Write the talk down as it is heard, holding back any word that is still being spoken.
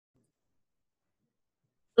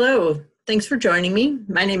Hello, thanks for joining me.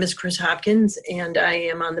 My name is Chris Hopkins, and I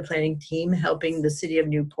am on the planning team helping the City of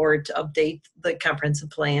Newport update the Comprehensive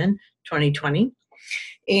Plan 2020.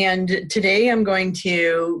 And today I'm going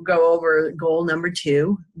to go over goal number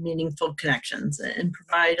 2, meaningful connections, and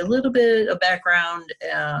provide a little bit of background,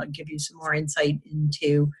 give you some more insight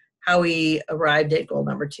into how we arrived at goal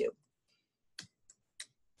number 2.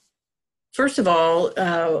 First of all,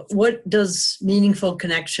 what does meaningful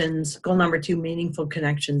connections, goal number 2, meaningful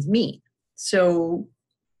connections mean? So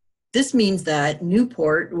this means that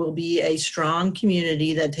Newport will be a strong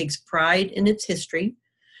community that takes pride in its history,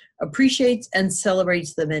 appreciates and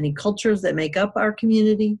celebrates the many cultures that make up our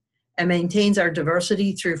community, and maintains our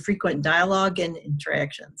diversity through frequent dialogue and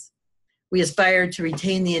interactions. We aspire to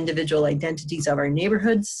retain the individual identities of our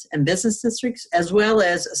neighborhoods and business districts, as well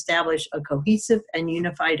as establish a cohesive and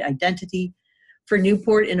unified identity for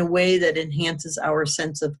Newport in a way that enhances our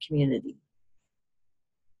sense of community.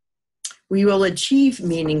 We will achieve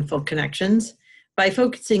meaningful connections by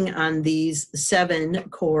focusing on these 7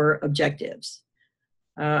 core objectives.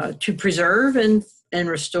 To preserve and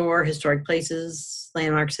restore historic places,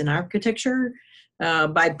 landmarks, and architecture,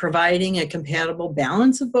 by providing a compatible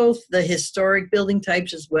balance of both the historic building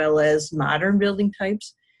types as well as modern building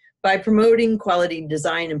types, by promoting quality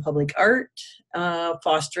design and public art,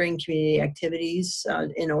 fostering community activities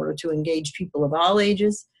in order to engage people of all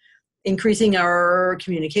ages, increasing our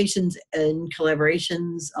communications and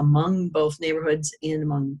collaborations among both neighborhoods and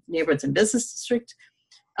among neighborhoods and business districts,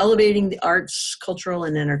 elevating the arts, cultural,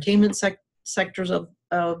 and entertainment sectors of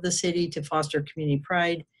the city to foster community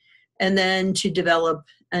pride, and then to develop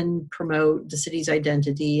and promote the city's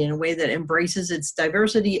identity in a way that embraces its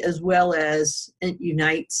diversity as well as it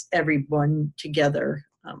unites everyone together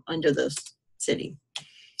under the city.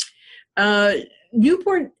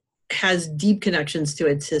 Newport has deep connections to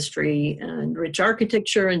its history and rich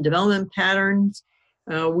architecture and development patterns.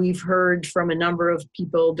 We've heard from a number of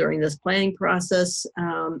people during this planning process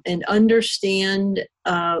and understand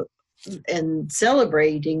and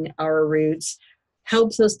celebrating our roots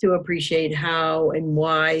helps us to appreciate how and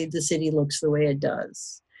why the city looks the way it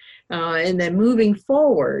does. And then moving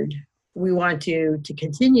forward, we want to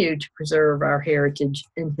continue to preserve our heritage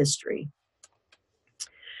and history.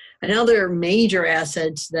 Another major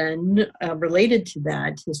assets then related to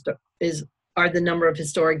that are the number of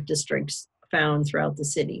historic districts found throughout the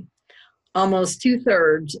city. Almost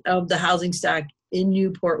 2/3 of the housing stock in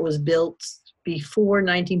Newport was built before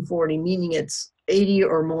 1940, meaning it's 80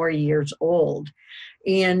 or more years old.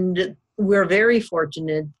 And we're very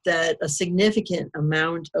fortunate that a significant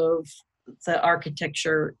amount of the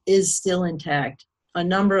architecture is still intact. A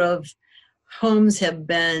number of homes have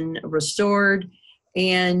been restored,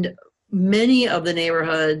 and many of the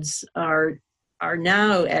neighborhoods are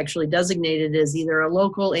now actually designated as either a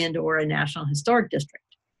local and or a national historic district.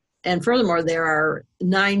 And furthermore, there are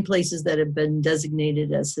 9 places that have been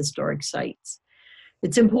designated as historic sites.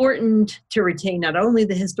 It's important to retain not only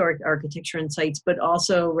the historic architecture and sites, but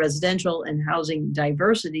also residential and housing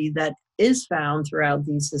diversity that is found throughout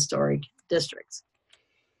these historic districts.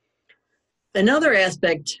 Another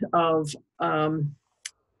aspect of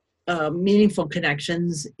meaningful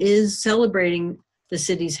connections is celebrating the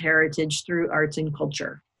city's heritage through arts and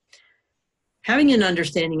culture. Having an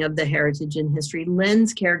understanding of the heritage and history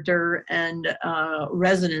lends character and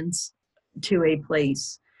resonance to a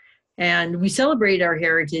place. And we celebrate our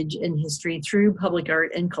heritage and history through public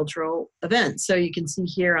art and cultural events. So you can see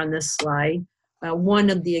here on this slide, one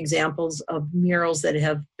of the examples of murals that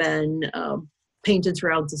have been painted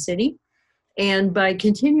throughout the city. And by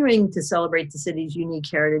continuing to celebrate the city's unique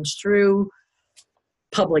heritage through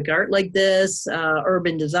public art like this,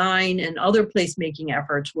 urban design, and other placemaking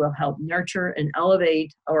efforts will help nurture and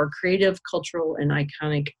elevate our creative, cultural, and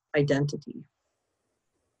iconic identity.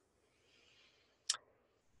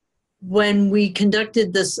 When we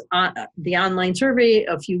conducted this, the online survey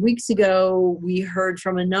a few weeks ago, we heard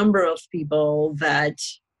from a number of people that,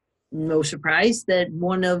 no surprise, that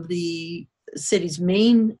one of the city's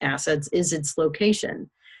main assets is its location.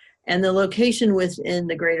 And the location within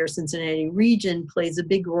the greater Cincinnati region plays a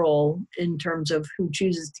big role in terms of who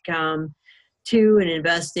chooses to come to and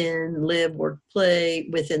invest in, live, work, play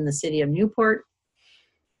within the city of Newport.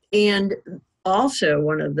 And also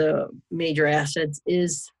one of the major assets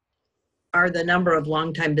are the number of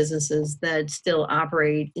longtime businesses that still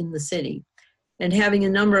operate in the city. And having a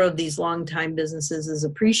number of these longtime businesses is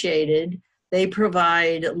appreciated. They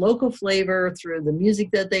provide local flavor through the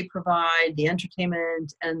music that they provide, the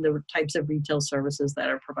entertainment, and the types of retail services that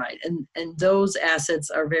are provided. And those assets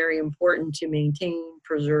are very important to maintain,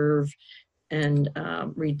 preserve, and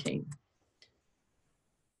retain.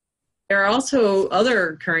 There are also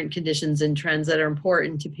other current conditions and trends that are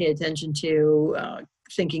important to pay attention to,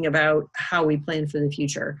 thinking about how we plan for the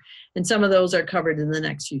future. And some of those are covered in the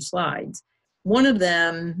next few slides. One of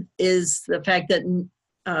them is the fact that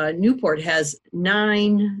Newport has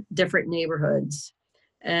 9 different neighborhoods.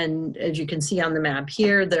 And as you can see on the map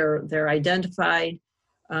here, they're identified.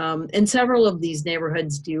 And several of these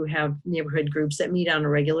neighborhoods do have neighborhood groups that meet on a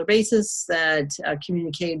regular basis that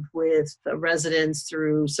communicate with the residents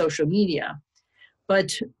through social media.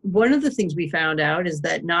 But one of the things we found out is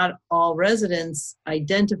that not all residents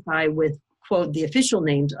identify with, quote, the official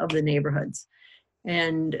names of the neighborhoods.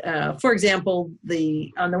 And for example,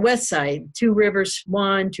 on the west side, 2 Rivers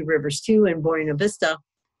 1, 2 Rivers 2, and Buena Vista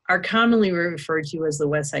are commonly referred to as the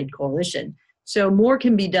West Side Coalition. So more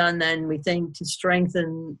can be done then, we think, to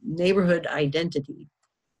strengthen neighborhood identity.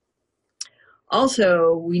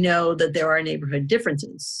 Also, we know that there are neighborhood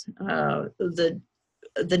differences.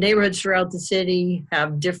 The neighborhoods throughout the city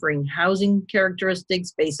have differing housing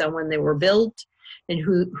characteristics based on when they were built and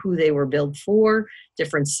who they were built for,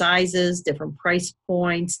 different sizes, different price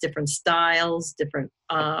points, different styles, different,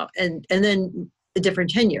 and then a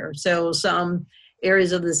different tenure. So some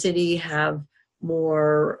areas of the city have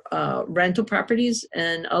more rental properties,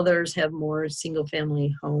 and others have more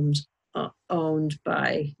single-family homes owned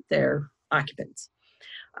by their occupants.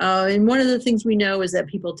 And one of the things we know is that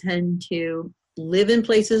people tend to live in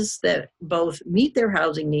places that both meet their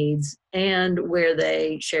housing needs and where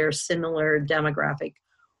they share similar demographic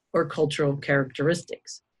or cultural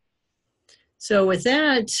characteristics. So with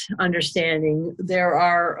that understanding, there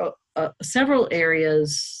are several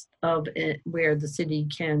areas of it where the city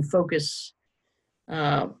can focus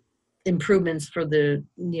improvements for the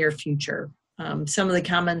near future. Some of the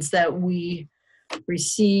comments that we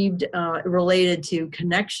received related to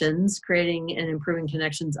connections, creating and improving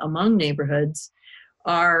connections among neighborhoods,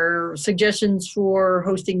 are suggestions for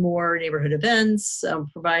hosting more neighborhood events,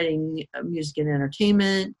 providing music and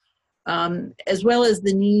entertainment, as well as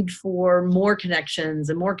the need for more connections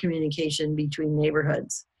and more communication between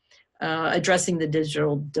neighborhoods. Addressing the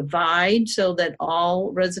digital divide so that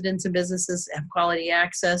all residents and businesses have quality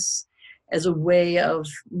access as a way of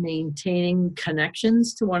maintaining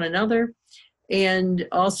connections to one another. And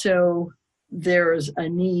also, there's a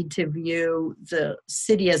need to view the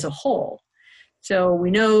city as a whole. So we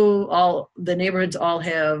know all the neighborhoods all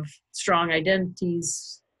have strong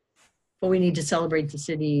identities, but we need to celebrate the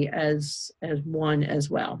city as one as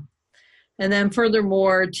well. And then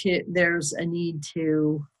furthermore, there's a need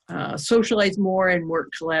to socialize more and work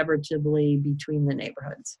collaboratively between the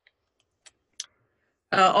neighborhoods.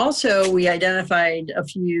 Also, we identified a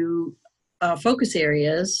few focus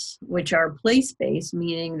areas, which are place-based,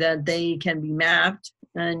 meaning that they can be mapped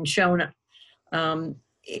and shown.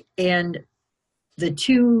 And the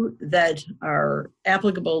 2 that are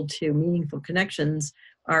applicable to meaningful connections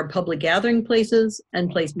are public gathering places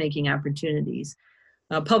and place-making opportunities.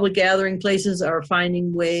 Public gathering places are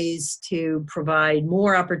finding ways to provide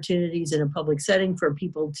more opportunities in a public setting for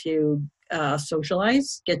people to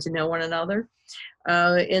socialize, get to know one another.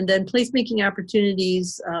 And then placemaking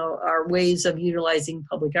opportunities are ways of utilizing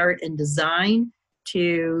public art and design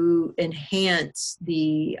to enhance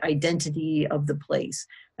the identity of the place.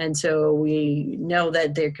 And so we know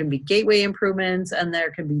that there can be gateway improvements and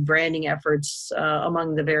there can be branding efforts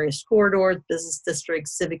among the various corridors, business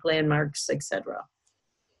districts, civic landmarks, etc.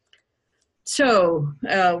 So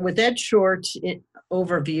with that short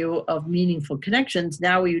overview of meaningful connections,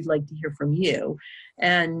 now we would like to hear from you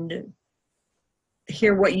and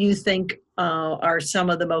hear what you think are some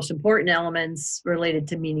of the most important elements related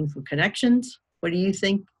to meaningful connections. What do you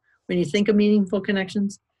think when you think of meaningful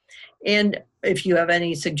connections? And if you have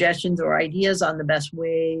any suggestions or ideas on the best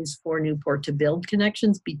ways for Newport to build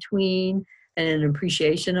connections between and an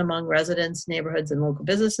appreciation among residents, neighborhoods, and local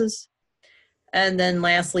businesses. And then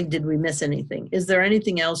lastly, did we miss anything? Is there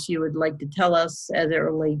anything else you would like to tell us as it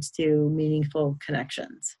relates to meaningful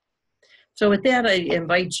connections? So with that, I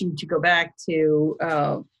invite you to go back to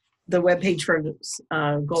the webpage for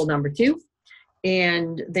goal number 2.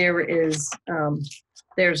 And there is,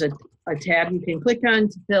 there's a tab you can click on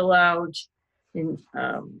to fill out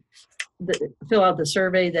the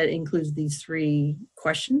survey that includes these 3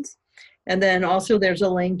 questions. And then also there's a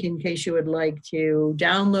link in case you would like to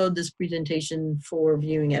download this presentation for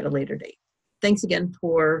viewing at a later date. Thanks again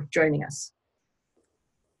for joining us.